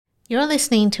You're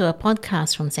listening to a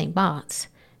podcast from St. Bart's.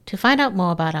 To find out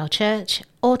more about our church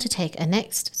or to take a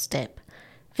next step,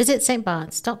 visit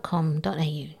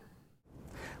stbarts.com.au.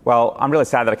 Well, I'm really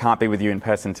sad that I can't be with you in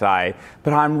person today,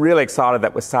 but I'm really excited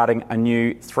that we're starting a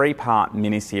new 3-part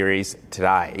mini-series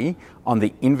today on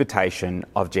the invitation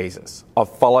of Jesus,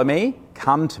 of follow me,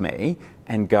 come to me,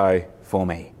 and go for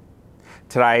me.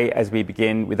 Today, as we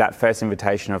begin with that first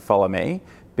invitation of follow me,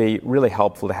 be really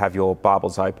helpful to have your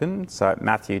Bibles open. So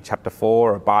Matthew chapter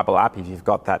 4, or a Bible app if you've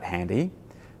got that handy.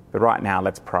 But right now,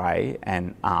 let's pray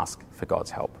and ask for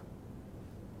God's help.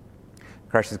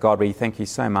 Gracious God, we thank you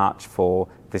so much for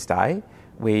this day.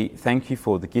 We thank you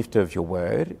for the gift of your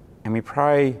word. And we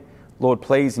pray, Lord,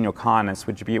 please in your kindness,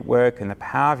 would you be at work in the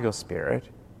power of your Spirit,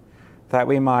 that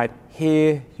we might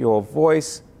hear your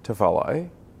voice to follow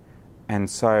and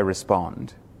so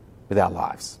respond with our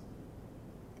lives.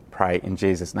 Pray in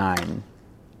Jesus' name.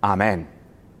 Amen.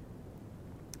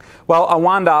 Well, I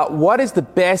wonder, what is the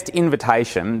best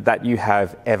invitation that you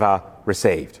have ever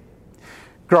received?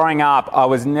 Growing up, I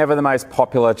was never the most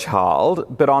popular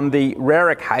child, but on the rare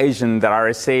occasion that I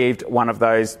received one of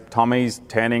those Tommy's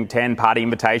Turning 10 party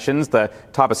invitations, the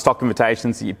type of stock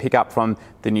invitations that you pick up from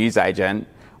the newsagent,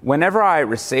 whenever I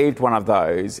received one of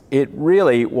those, it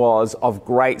really was of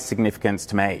great significance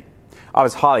to me. I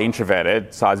was highly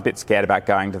introverted, so I was a bit scared about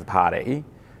going to the party,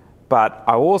 but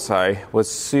I also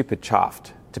was super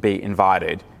chuffed to be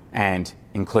invited and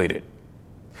included.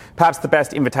 Perhaps the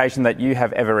best invitation that you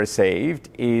have ever received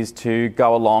is to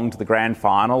go along to the grand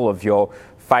final of your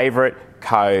favourite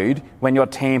code when your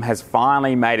team has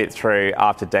finally made it through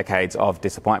after decades of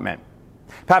disappointment.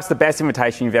 Perhaps the best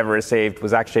invitation you've ever received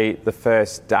was actually the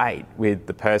first date with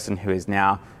the person who is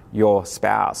now your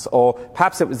spouse. Or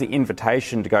perhaps it was the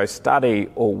invitation to go study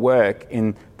or work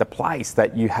in the place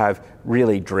that you have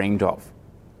really dreamed of.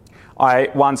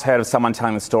 I once heard of someone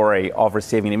telling the story of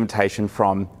receiving an invitation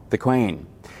from the Queen.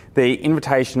 The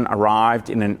invitation arrived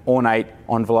in an ornate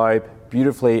envelope,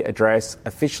 beautifully addressed,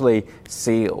 officially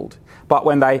sealed. But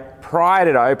when they pried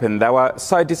it open, they were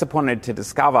so disappointed to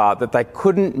discover that they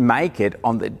couldn't make it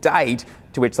on the date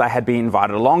to which they had been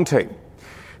invited along to.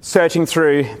 Searching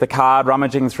through the card,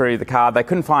 rummaging through the card, they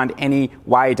couldn't find any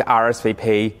way to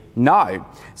RSVP no.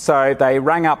 So they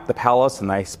rang up the palace and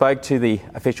they spoke to the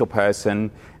official person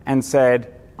and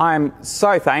said, I'm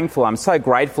so thankful, I'm so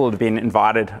grateful to have been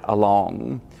invited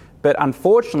along, but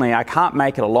unfortunately I can't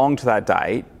make it along to that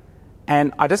date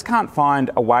and I just can't find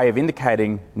a way of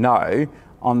indicating no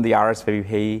on the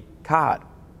RSVP card.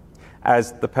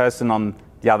 As the person on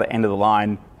the other end of the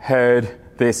line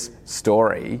heard this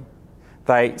story,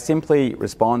 they simply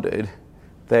responded,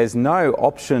 there's no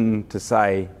option to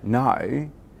say no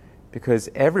because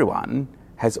everyone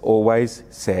has always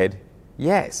said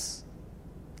yes.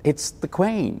 It's the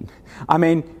Queen. I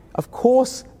mean, of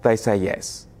course they say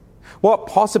yes. What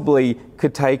possibly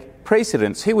could take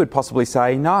precedence? Who would possibly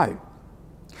say no?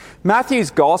 Matthew's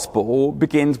Gospel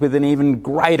begins with an even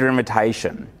greater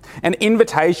invitation, an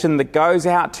invitation that goes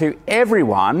out to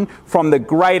everyone from the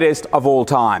greatest of all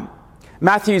time.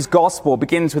 Matthew's Gospel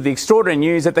begins with the extraordinary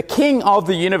news that the King of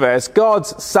the universe,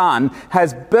 God's Son,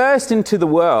 has burst into the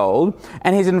world,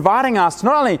 and he's inviting us to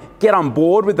not only get on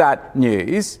board with that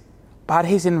news, but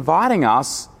he's inviting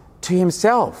us to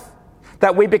himself,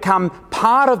 that we become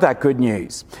part of that good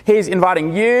news. He's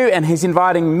inviting you and he's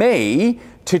inviting me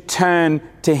to turn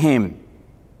to him.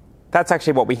 That's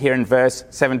actually what we hear in verse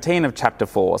 17 of chapter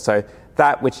 4. So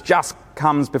that which just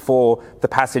comes before the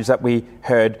passage that we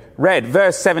heard read.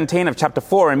 Verse 17 of chapter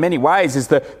 4 in many ways is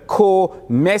the core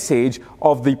message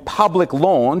of the public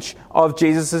launch of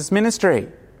Jesus' ministry.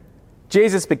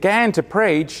 Jesus began to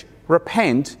preach,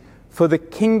 repent, for the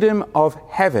kingdom of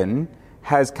heaven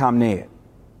has come near.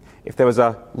 If there was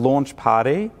a launch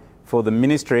party for the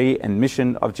ministry and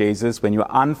mission of Jesus, when you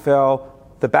unfurl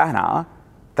the banner,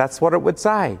 that's what it would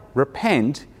say.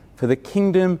 Repent, for the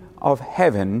kingdom of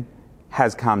heaven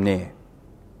has come near.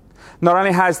 Not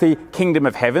only has the kingdom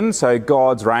of heaven, so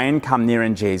God's reign, come near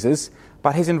in Jesus,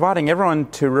 but he's inviting everyone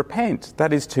to repent,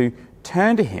 that is to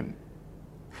turn to him.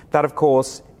 That, of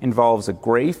course, involves a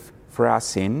grief for our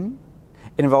sin.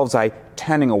 It involves a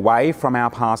turning away from our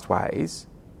past ways,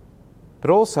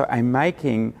 but also a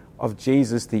making of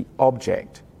Jesus the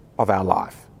object of our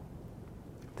life.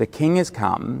 The King has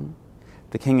come,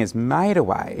 the King has made a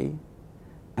way,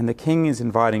 and the King is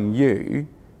inviting you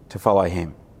to follow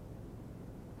him.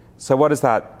 So what does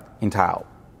that entail?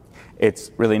 It's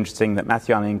really interesting that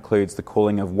Matthew only includes the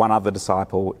calling of one other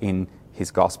disciple in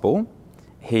his gospel.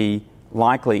 He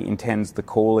likely intends the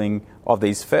calling of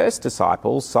these first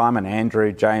disciples, Simon,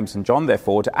 Andrew, James and John,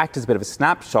 therefore, to act as a bit of a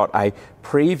snapshot, a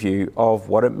preview of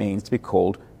what it means to be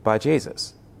called by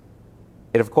Jesus.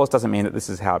 It, of course, doesn't mean that this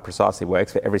is how it precisely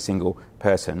works for every single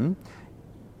person.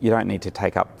 You don't need to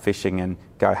take up fishing and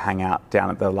go hang out down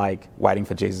at the lake waiting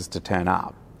for Jesus to turn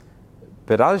up.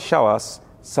 But it does show us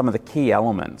some of the key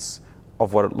elements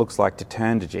of what it looks like to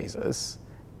turn to Jesus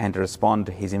and to respond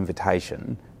to his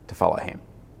invitation to follow him.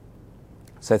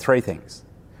 So 3 things.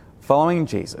 Following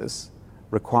Jesus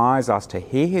requires us to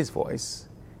hear his voice,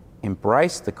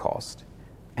 embrace the cost,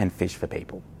 and fish for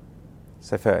people.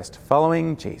 So first,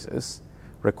 following Jesus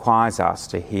requires us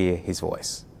to hear his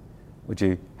voice. Would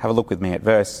you have a look with me at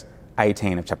verse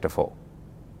 18 of chapter 4?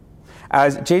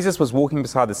 As Jesus was walking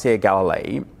beside the Sea of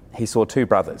Galilee, he saw 2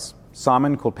 brothers,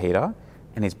 Simon called Peter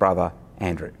and his brother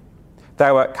Andrew.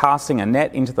 They were casting a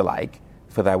net into the lake,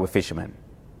 for they were fishermen.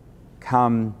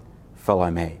 Come,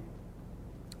 follow me.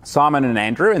 Simon and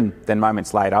Andrew, and then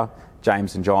moments later,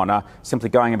 James and John, are simply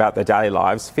going about their daily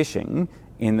lives fishing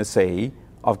in the Sea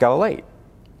of Galilee.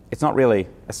 It's not really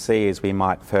a sea as we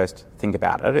might first think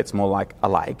about it, it's more like a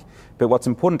lake. But what's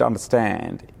important to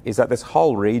understand is that this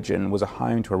whole region was a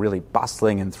home to a really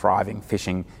bustling and thriving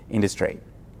fishing industry.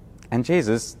 And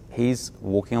Jesus, he's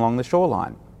walking along the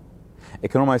shoreline. It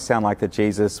can almost sound like that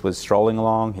Jesus was strolling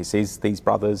along, he sees these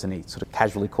brothers and he sort of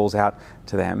casually calls out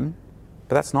to them.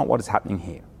 But that's not what is happening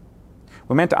here.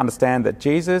 We're meant to understand that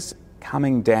Jesus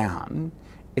coming down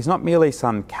is not merely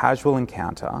some casual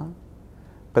encounter,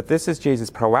 but this is Jesus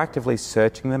proactively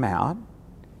searching them out,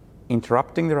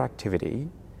 interrupting their activity,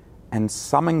 and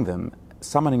summoning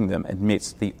them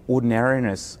amidst the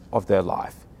ordinariness of their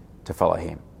life to follow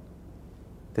him.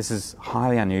 This is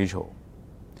highly unusual.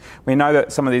 We know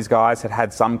that some of these guys had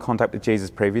had some contact with Jesus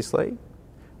previously.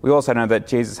 We also know that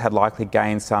Jesus had likely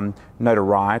gained some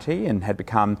notoriety and had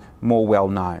become more well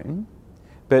known.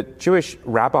 But Jewish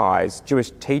rabbis,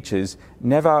 Jewish teachers,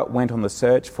 never went on the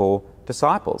search for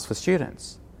disciples, for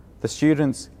students. The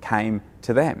students came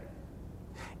to them.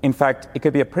 In fact, it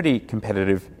could be a pretty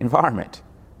competitive environment.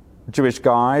 Jewish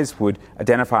guys would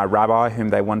identify a rabbi whom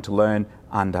they wanted to learn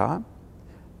under,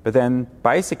 but then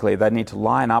basically they need to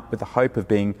line up with the hope of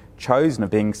being chosen, of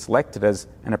being selected as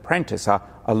an apprentice, a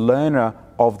learner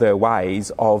of their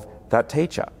ways of that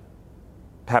teacher.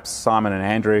 Perhaps Simon and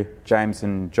Andrew, James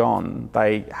and John,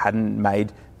 they hadn't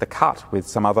made the cut with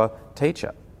some other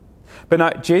teacher. But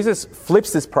no, Jesus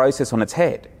flips this process on its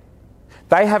head.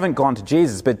 They haven't gone to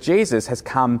Jesus, but Jesus has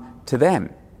come to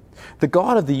them. The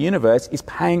God of the universe is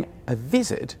paying a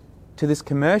visit to this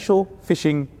commercial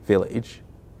fishing village,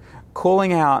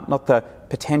 calling out not the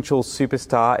potential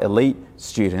superstar elite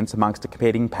students amongst a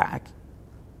competing pack,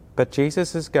 but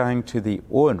Jesus is going to the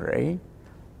ordinary,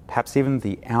 perhaps even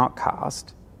the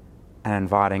outcast, and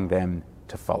inviting them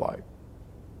to follow.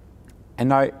 And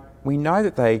no, we know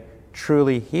that they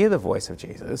truly hear the voice of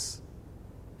Jesus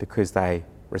because they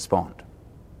respond.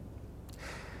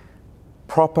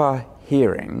 Proper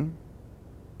hearing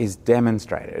is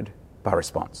demonstrated by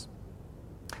response.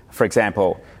 For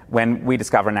example, when we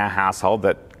discover in our household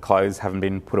that clothes haven't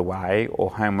been put away or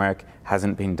homework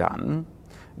hasn't been done,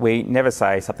 we never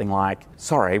say something like,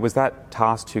 "Sorry, was that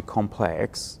task too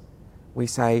complex?" We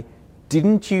say,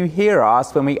 "Didn't you hear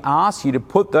us when we asked you to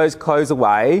put those clothes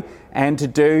away and to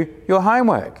do your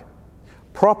homework?"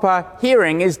 Proper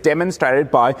hearing is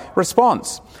demonstrated by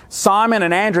response. Simon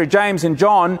and Andrew, James and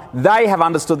John, they have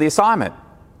understood the assignment.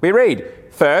 We read,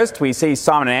 first we see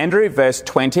Simon and Andrew, verse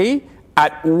 20,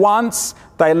 at once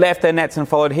they left their nets and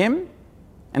followed him.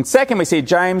 And second we see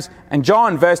James and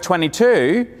John, verse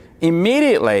 22,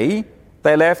 immediately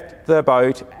they left the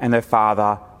boat and their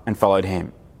father and followed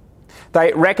him.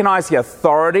 They recognise the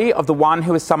authority of the one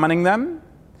who is summoning them.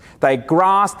 They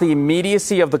grasped the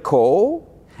immediacy of the call,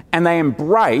 and they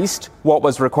embraced what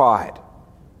was required.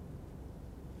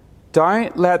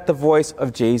 Don't let the voice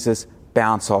of Jesus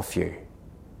bounce off you.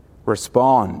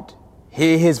 Respond.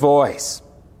 Hear his voice.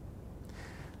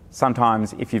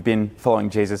 Sometimes, if you've been following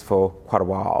Jesus for quite a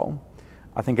while,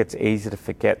 I think it's easy to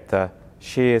forget the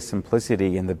sheer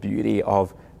simplicity and the beauty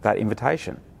of that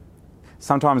invitation.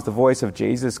 Sometimes the voice of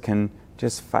Jesus can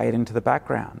just fade into the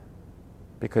background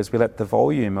because we let the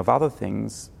volume of other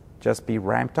things just be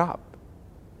ramped up.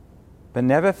 But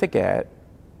never forget,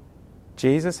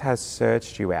 Jesus has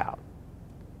searched you out.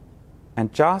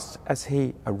 And just as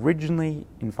he originally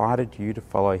invited you to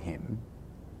follow him,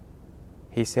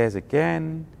 he says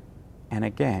again and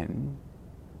again,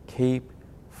 keep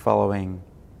following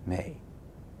me.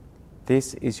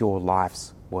 This is your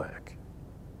life's work.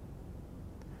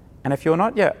 And if you're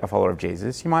not yet a follower of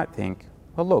Jesus, you might think,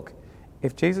 well, look,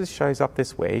 if Jesus shows up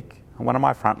this week on one of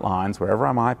my front lines, wherever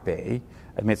I might be,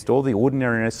 amidst all the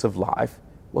ordinariness of life,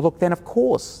 well, look, then of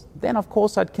course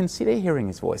I'd consider hearing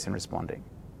his voice and responding.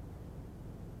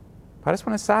 But I just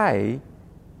want to say,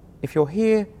 if you're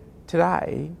here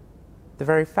today, the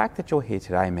very fact that you're here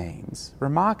today means,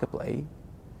 remarkably,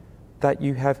 that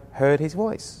you have heard his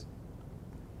voice.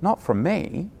 Not from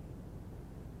me,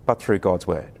 but through God's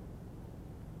word.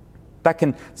 That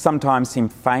can sometimes seem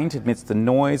faint amidst the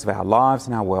noise of our lives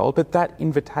and our world, but that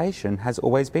invitation has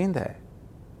always been there.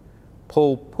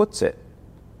 Paul puts it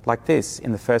like this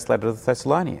in the first letter to the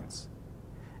Thessalonians.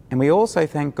 And we also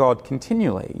thank God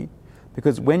continually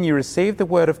because when you received the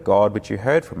word of God which you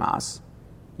heard from us,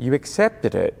 you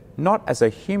accepted it not as a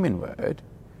human word,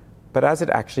 but as it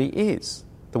actually is,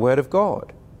 the word of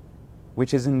God,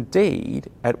 which is indeed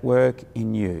at work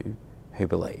in you who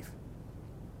believe.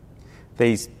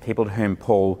 These people to whom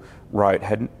Paul wrote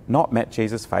had not met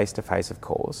Jesus face to face, of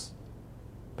course,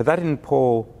 but that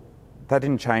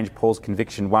didn't change Paul's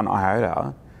conviction one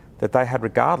iota that they had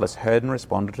regardless heard and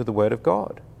responded to the word of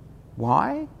God.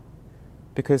 Why?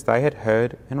 Because they had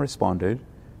heard and responded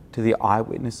to the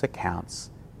eyewitness accounts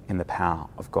in the power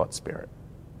of God's Spirit.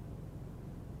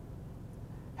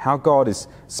 How God is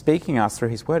speaking us through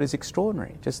his word is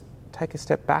extraordinary. Just take a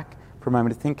step back for a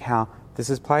moment to think how this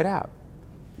has played out.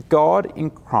 God in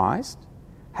Christ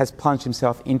has plunged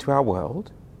himself into our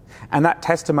world, and that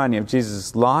testimony of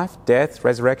Jesus' life, death,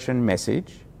 resurrection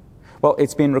message, well,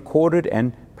 it's been recorded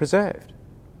and preserved.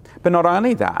 But not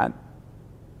only that,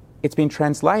 it's been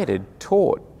translated,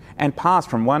 taught, and passed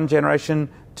from one generation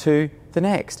to the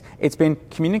next. It's been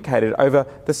communicated over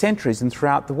the centuries and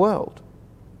throughout the world.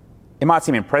 It might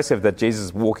seem impressive that Jesus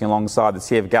is walking alongside the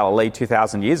Sea of Galilee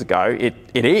 2,000 years ago. It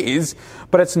is,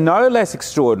 but it's no less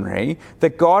extraordinary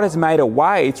that God has made a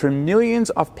way through millions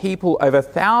of people over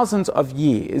thousands of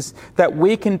years that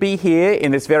we can be here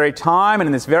in this very time and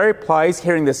in this very place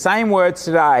hearing the same words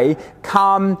today,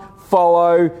 come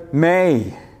follow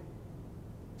me.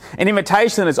 An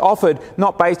invitation that is offered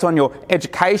not based on your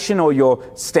education or your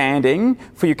standing,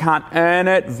 for you can't earn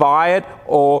it, buy it,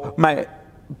 or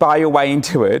buy your way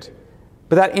into it.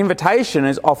 But that invitation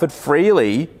is offered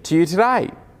freely to you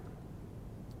today.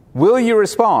 Will you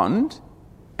respond,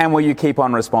 and will you keep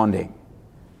on responding?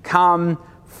 Come,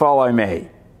 follow me.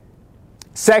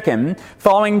 Second,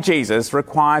 following Jesus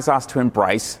requires us to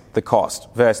embrace the cost.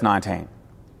 Verse 19.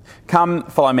 Come,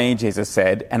 follow me, Jesus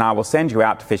said, and I will send you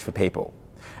out to fish for people.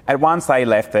 At once they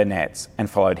left their nets and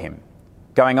followed him.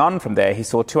 Going on from there, he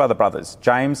saw two other brothers,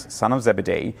 James, son of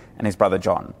Zebedee, and his brother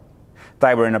John.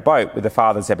 They were in a boat with the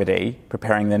father Zebedee,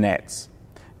 preparing their nets.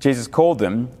 Jesus called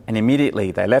them, and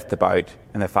immediately they left the boat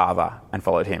and their father and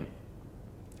followed him.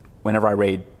 Whenever I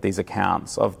read these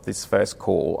accounts of this first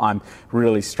call, I'm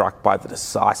really struck by the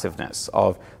decisiveness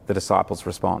of the disciples'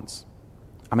 response.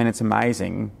 I mean, it's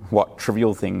amazing what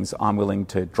trivial things I'm willing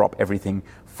to drop everything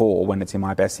for when it's in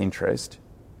my best interest.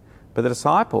 But the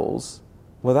disciples,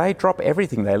 well, they drop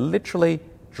everything. They literally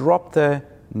drop the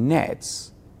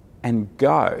nets and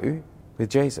go with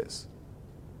Jesus.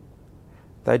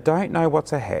 They don't know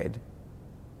what's ahead,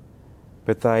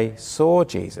 but they saw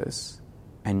Jesus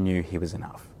and knew he was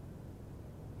enough.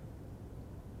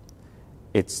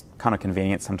 It's kind of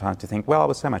convenient sometimes to think, well, it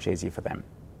was so much easier for them.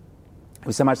 It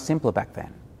was so much simpler back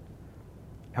then.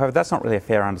 However, that's not really a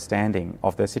fair understanding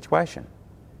of their situation.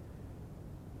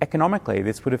 Economically,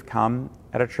 this would have come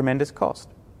at a tremendous cost.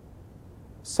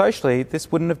 Socially,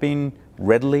 this wouldn't have been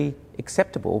readily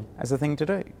acceptable as a thing to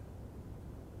do.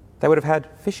 They would have had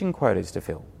fishing quotas to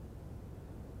fill.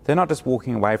 They're not just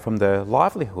walking away from the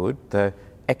livelihood, the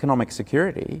economic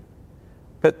security,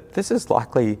 but this is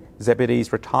likely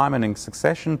Zebedee's retirement and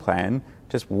succession plan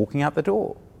just walking out the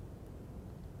door.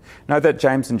 Note that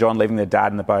James and John leaving their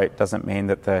dad in the boat doesn't mean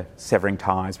that they're severing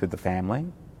ties with the family.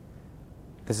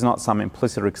 This is not some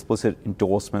implicit or explicit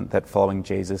endorsement that following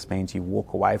Jesus means you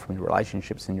walk away from your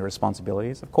relationships and your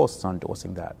responsibilities. Of course, it's not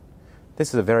endorsing that. This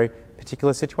is a very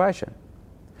particular situation.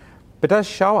 But it does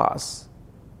show us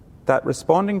that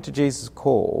responding to Jesus'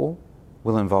 call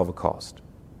will involve a cost.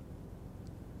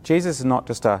 Jesus is not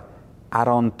just an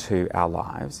add-on to our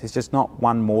lives. He's just not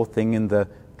one more thing in the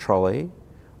trolley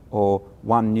or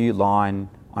one new line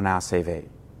on our CV.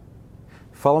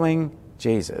 Following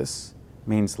Jesus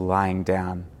means laying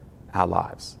down our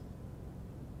lives.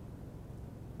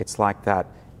 It's like that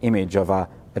image of a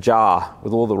jar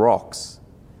with all the rocks.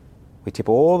 We tip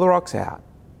all the rocks out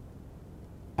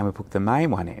and we put the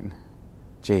main one in,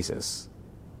 Jesus,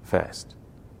 first.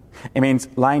 It means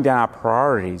laying down our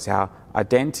priorities, our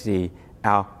identity,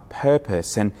 our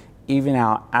purpose, and even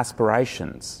our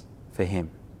aspirations for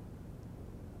him.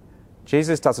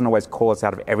 Jesus doesn't always call us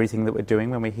out of everything that we're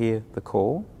doing when we hear the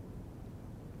call,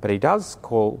 but he does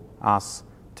call us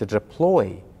to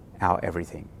deploy our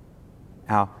everything,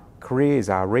 our careers,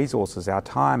 our resources, our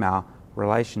time, our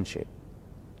relationship,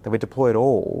 that we deploy it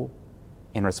all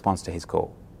in response to his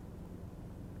call.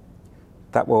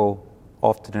 That will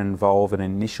often involve an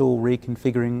initial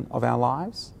reconfiguring of our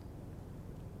lives,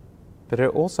 but it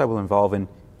also will involve an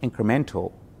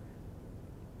incremental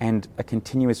and a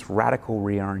continuous radical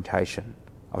reorientation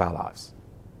of our lives.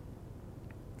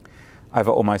 Over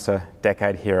almost a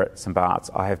decade here at St Bart's,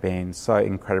 I have been so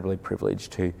incredibly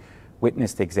privileged to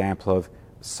witness the example of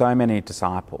so many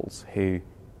disciples who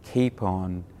keep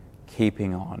on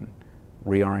keeping on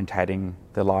reorientating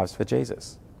their lives for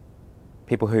Jesus.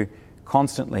 People who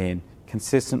constantly and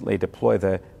consistently deploy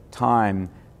the time,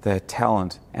 the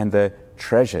talent, and the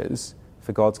treasures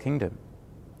for God's kingdom.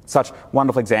 Such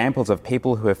wonderful examples of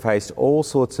people who have faced all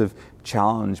sorts of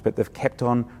challenge, but they've kept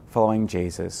on following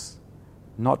Jesus,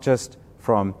 not just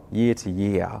from year to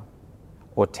year,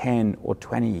 or 10 or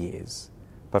 20 years,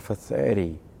 but for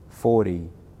 30, 40,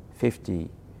 50,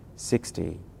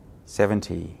 60,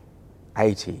 70,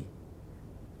 80,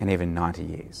 and even 90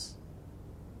 years.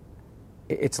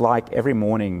 It's like every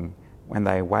morning when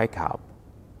they wake up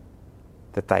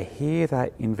that they hear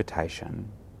that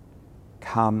invitation,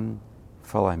 come,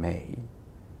 follow me,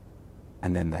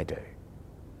 and then they do.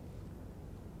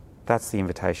 That's the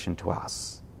invitation to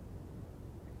us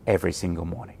every single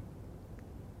morning.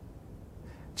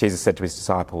 Jesus said to his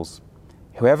disciples,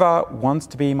 "Whoever wants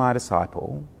to be my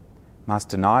disciple must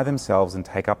deny themselves and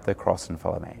take up their cross and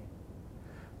follow me.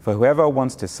 For whoever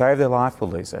wants to save their life will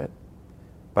lose it,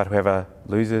 but whoever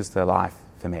loses their life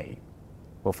for me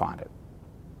will find it."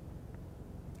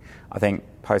 I think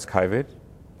post-COVID,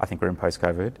 we're in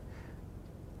post-COVID,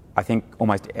 I think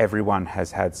almost everyone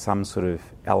has had some sort of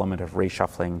element of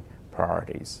reshuffling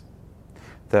priorities.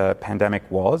 The pandemic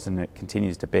was, and it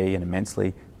continues to be, an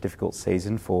immensely difficult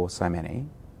season for so many,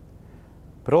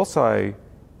 but also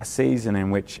a season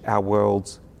in which our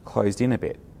worlds closed in a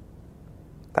bit.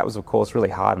 That was, of course, really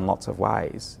hard in lots of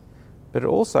ways, but it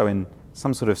also, in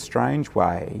some sort of strange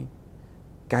way,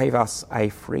 gave us a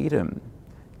freedom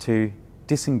to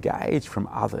disengage from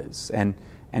others and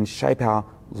shape our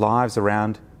lives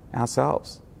around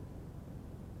ourselves.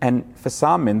 And for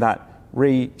some, in that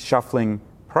reshuffling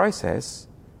process,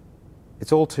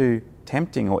 it's all too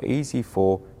tempting or easy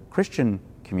for Christian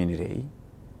community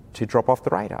to drop off the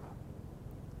radar.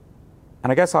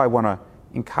 And I guess I want to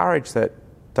encourage that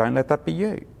don't let that be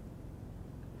you.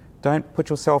 Don't put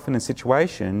yourself in a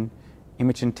situation in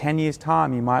which in 10 years'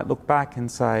 time you might look back and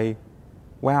say,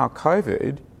 wow,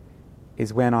 COVID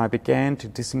is when I began to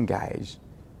disengage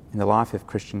in the life of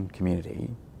Christian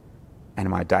community and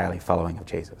in my daily following of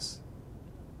Jesus.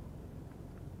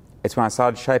 It's when I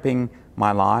started shaping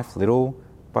my life little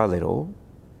by little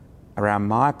around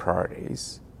my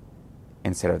priorities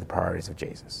instead of the priorities of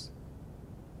Jesus.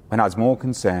 When I was more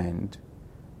concerned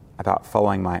about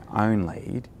following my own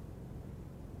lead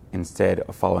instead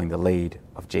of following the lead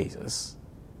of Jesus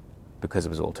because it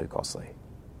was all too costly.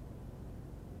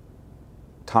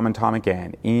 Time and time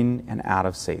again, in and out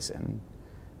of season,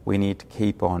 we need to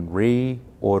keep on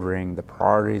reordering the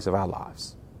priorities of our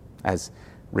lives, as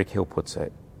Rick Hill puts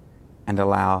it, and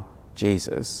allow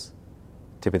Jesus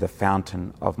to be the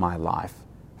fountain of my life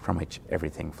from which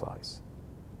everything flows.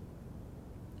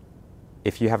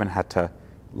 If you haven't had to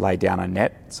lay down a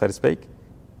net, so to speak,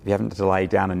 if you haven't had to lay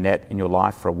down a net in your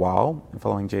life for a while in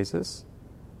following Jesus,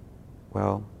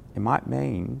 well, it might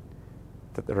mean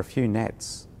that there are a few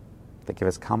nets that give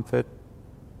us comfort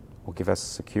or give us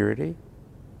security.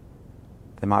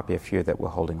 There might be a few that we're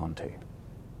holding on to.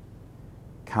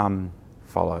 Come,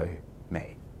 follow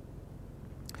me.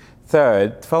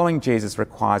 Third, following Jesus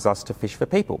requires us to fish for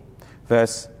people.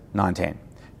 Verse 19.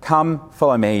 Come,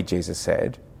 follow me, Jesus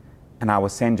said, and I will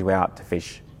send you out to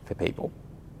fish for people.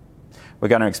 We're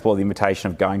going to explore the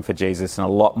invitation of going for Jesus in a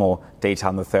lot more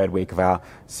detail in the third week of our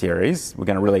series. We're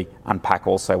going to really unpack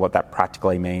also what that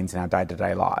practically means in our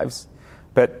day-to-day lives.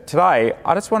 But today,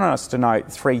 I just want us to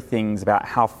note three things about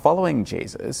how following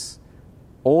Jesus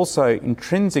also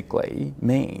intrinsically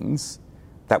means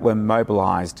that we're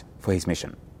mobilised for his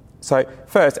mission. So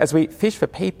first, as we fish for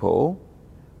people,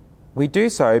 we do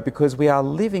so because we are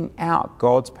living out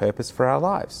God's purpose for our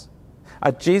lives.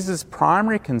 Jesus'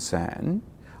 primary concern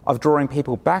of drawing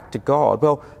people back to God,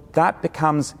 well, that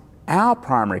becomes our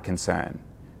primary concern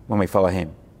when we follow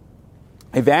him.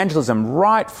 Evangelism,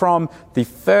 right from the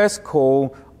first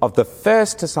call of the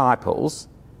first disciples,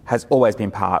 has always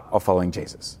been part of following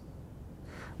Jesus.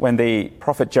 When the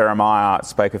prophet Jeremiah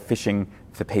spoke of fishing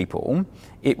for people,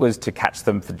 it was to catch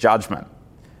them for judgment.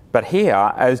 But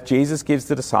here, as Jesus gives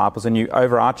the disciples a new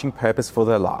overarching purpose for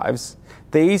their lives,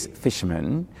 these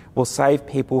fishermen will save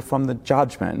people from the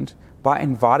judgment by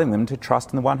inviting them to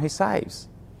trust in the one who saves.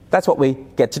 That's what we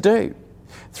get to do.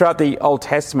 Throughout the Old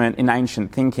Testament, in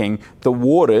ancient thinking, the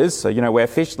waters, so where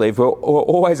fish live, were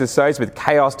always associated with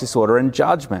chaos, disorder and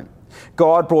judgment.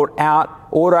 God brought out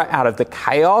order out of the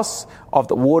chaos of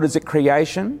the waters at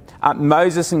creation.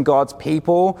 Moses and God's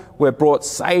people were brought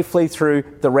safely through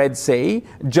the Red Sea.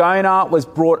 Jonah was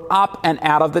brought up and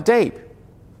out of the deep.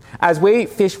 As we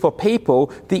fish for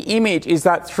people, the image is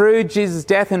that through Jesus'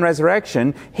 death and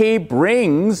resurrection, he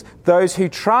brings those who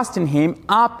trust in him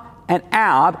up and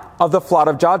out of the flood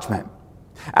of judgment.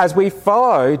 As we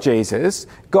follow Jesus,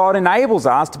 God enables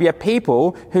us to be a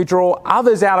people who draw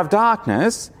others out of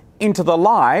darkness into the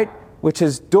light which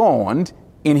has dawned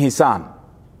in his Son.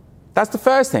 That's the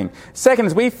first thing. Second,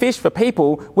 as we fish for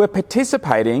people, we're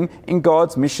participating in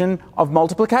God's mission of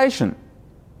multiplication.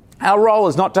 Our role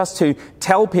is not just to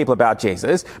tell people about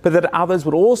Jesus, but that others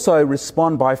would also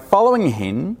respond by following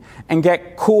him and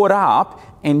get caught up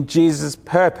in Jesus'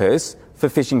 purpose for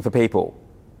fishing for people.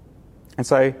 And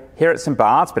so here at St.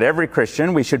 Bart's, but every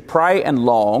Christian, we should pray and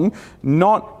long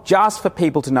not just for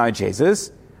people to know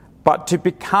Jesus, but to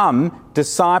become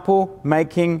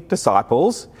disciple-making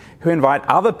disciples who invite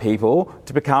other people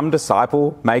to become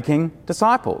disciple-making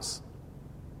disciples.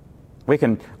 We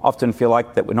can often feel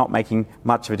like that we're not making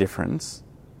much of a difference.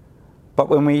 But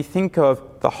when we think of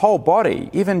the whole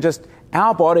body, even just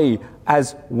our body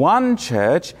as one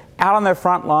church out on the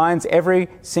front lines every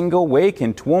single week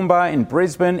in Toowoomba, in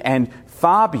Brisbane and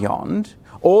far beyond,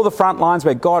 all the front lines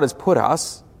where God has put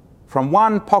us, from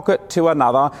one pocket to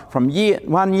another, from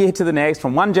one year to the next,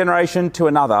 from one generation to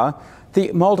another,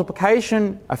 the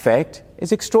multiplication effect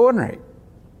is extraordinary.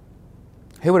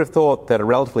 Who would have thought that a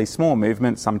relatively small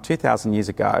movement some 2,000 years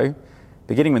ago,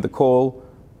 beginning with the call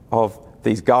of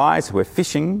these guys who were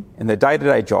fishing in their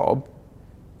day-to-day job,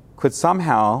 could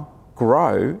somehow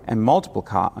grow and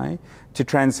multiply to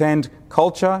transcend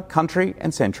culture, country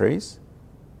and centuries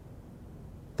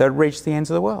that reach the ends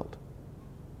of the world?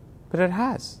 But it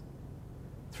has.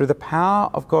 Through the power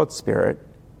of God's Spirit,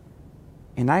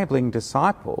 enabling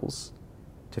disciples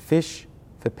to fish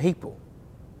for people.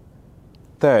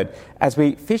 Third, as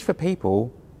we fish for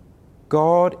people,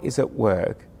 God is at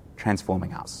work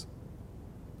transforming us.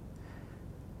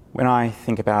 When I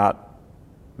think about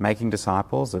making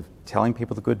disciples, of telling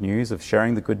people the good news, of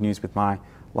sharing the good news with my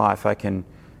life, I can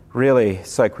really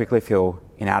so quickly feel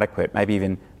inadequate, maybe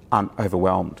even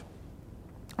overwhelmed.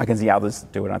 I can see others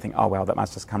do it and I think, oh well, that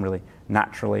must just come really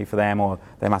naturally for them, or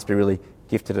they must be really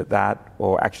gifted at that,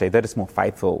 or actually they're just more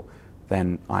faithful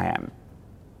than I am.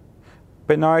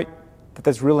 But note that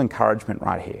there's real encouragement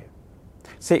right here.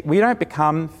 See, we don't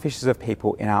become fishers of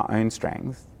people in our own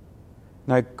strength.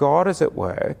 No, God is at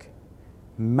work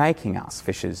making us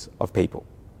fishers of people.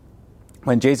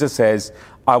 When Jesus says,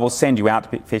 I will send you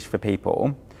out to fish for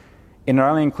people, it not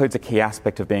only includes a key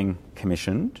aspect of being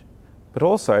commissioned, but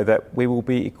also that we will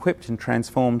be equipped and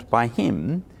transformed by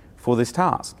him for this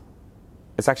task.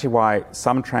 It's actually why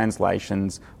some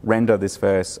translations render this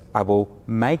verse, I will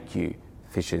make you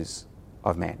fishers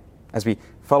of men. As we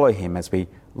follow him, as we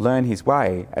learn his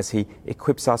way, as he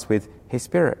equips us with his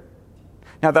Spirit.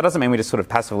 Now, that doesn't mean we just sort of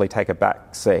passively take a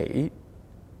back seat,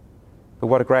 but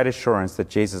what a great assurance that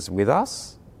Jesus is with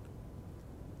us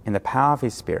in the power of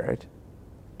his Spirit,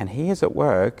 and he is at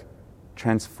work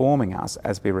transforming us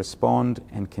as we respond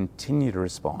and continue to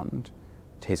respond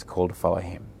to his call to follow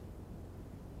him.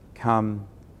 Come,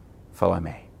 follow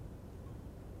me.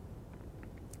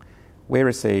 We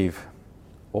receive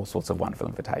all sorts of wonderful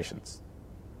invitations.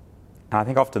 And I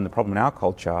think often the problem in our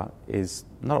culture is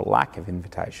not a lack of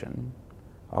invitation,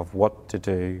 of what to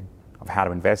do, of how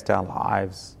to invest our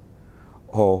lives,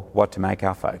 or what to make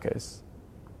our focus.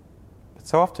 But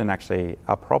so often actually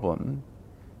our problem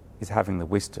is having the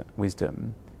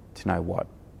wisdom to know what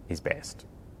is best,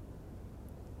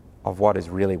 of what is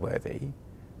really worthy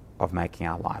of making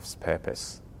our life's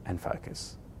purpose and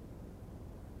focus.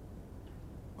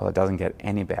 Well, it doesn't get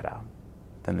any better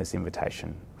than this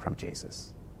invitation from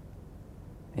Jesus.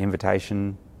 An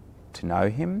invitation to know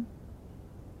him,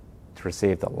 to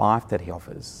receive the life that he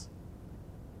offers,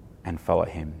 and follow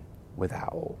him with our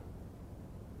all.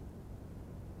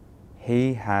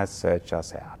 He has searched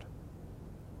us out.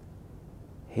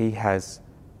 He has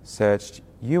searched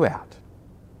you out.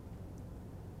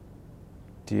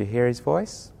 Do you hear his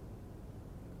voice?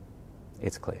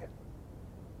 It's clear.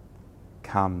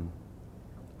 Come,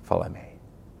 follow me.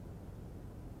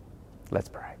 Let's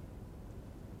pray.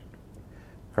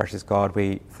 Gracious God,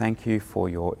 we thank you for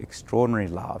your extraordinary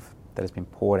love that has been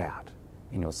poured out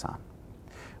in your Son.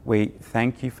 We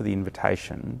thank you for the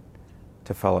invitation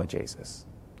to follow Jesus.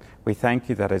 We thank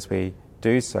you that as we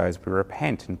do so, as we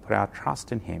repent and put our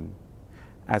trust in him,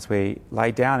 as we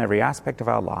lay down every aspect of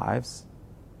our lives,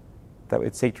 that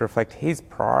we'd seek to reflect his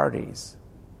priorities,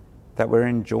 that we're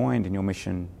enjoined in your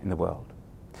mission in the world.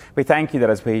 We thank you that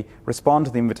as we respond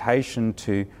to the invitation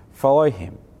to follow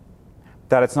him,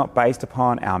 that it's not based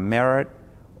upon our merit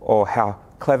or how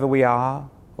clever we are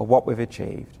or what we've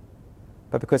achieved,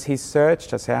 but because he's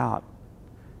searched us out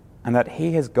and that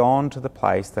he has gone to the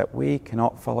place that we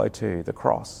cannot follow to, the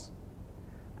cross,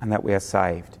 and that we are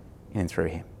saved in and through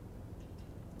him.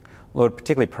 Lord,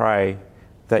 particularly pray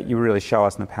that you really show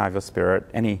us in the power of your Spirit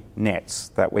any nets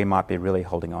that we might be really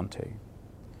holding on to,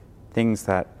 things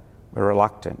that we're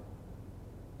reluctant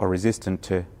or resistant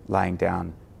to laying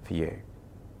down for you.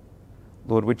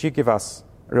 Lord, would you give us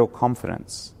a real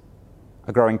confidence,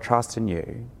 a growing trust in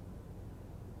you,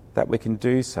 that we can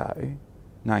do so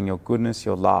knowing your goodness,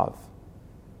 your love,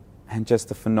 and just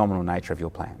the phenomenal nature of your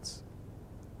plans.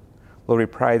 Lord, we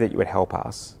pray that you would help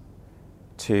us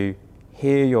to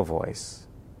hear your voice,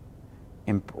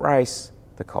 embrace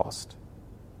the cost,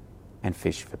 and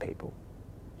fish for people.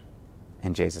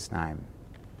 In Jesus' name,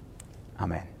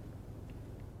 amen.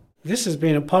 This has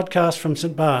been a podcast from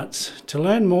St Bart's. To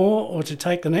learn more or to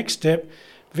take the next step,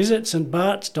 visit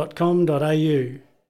stbarts.com.au.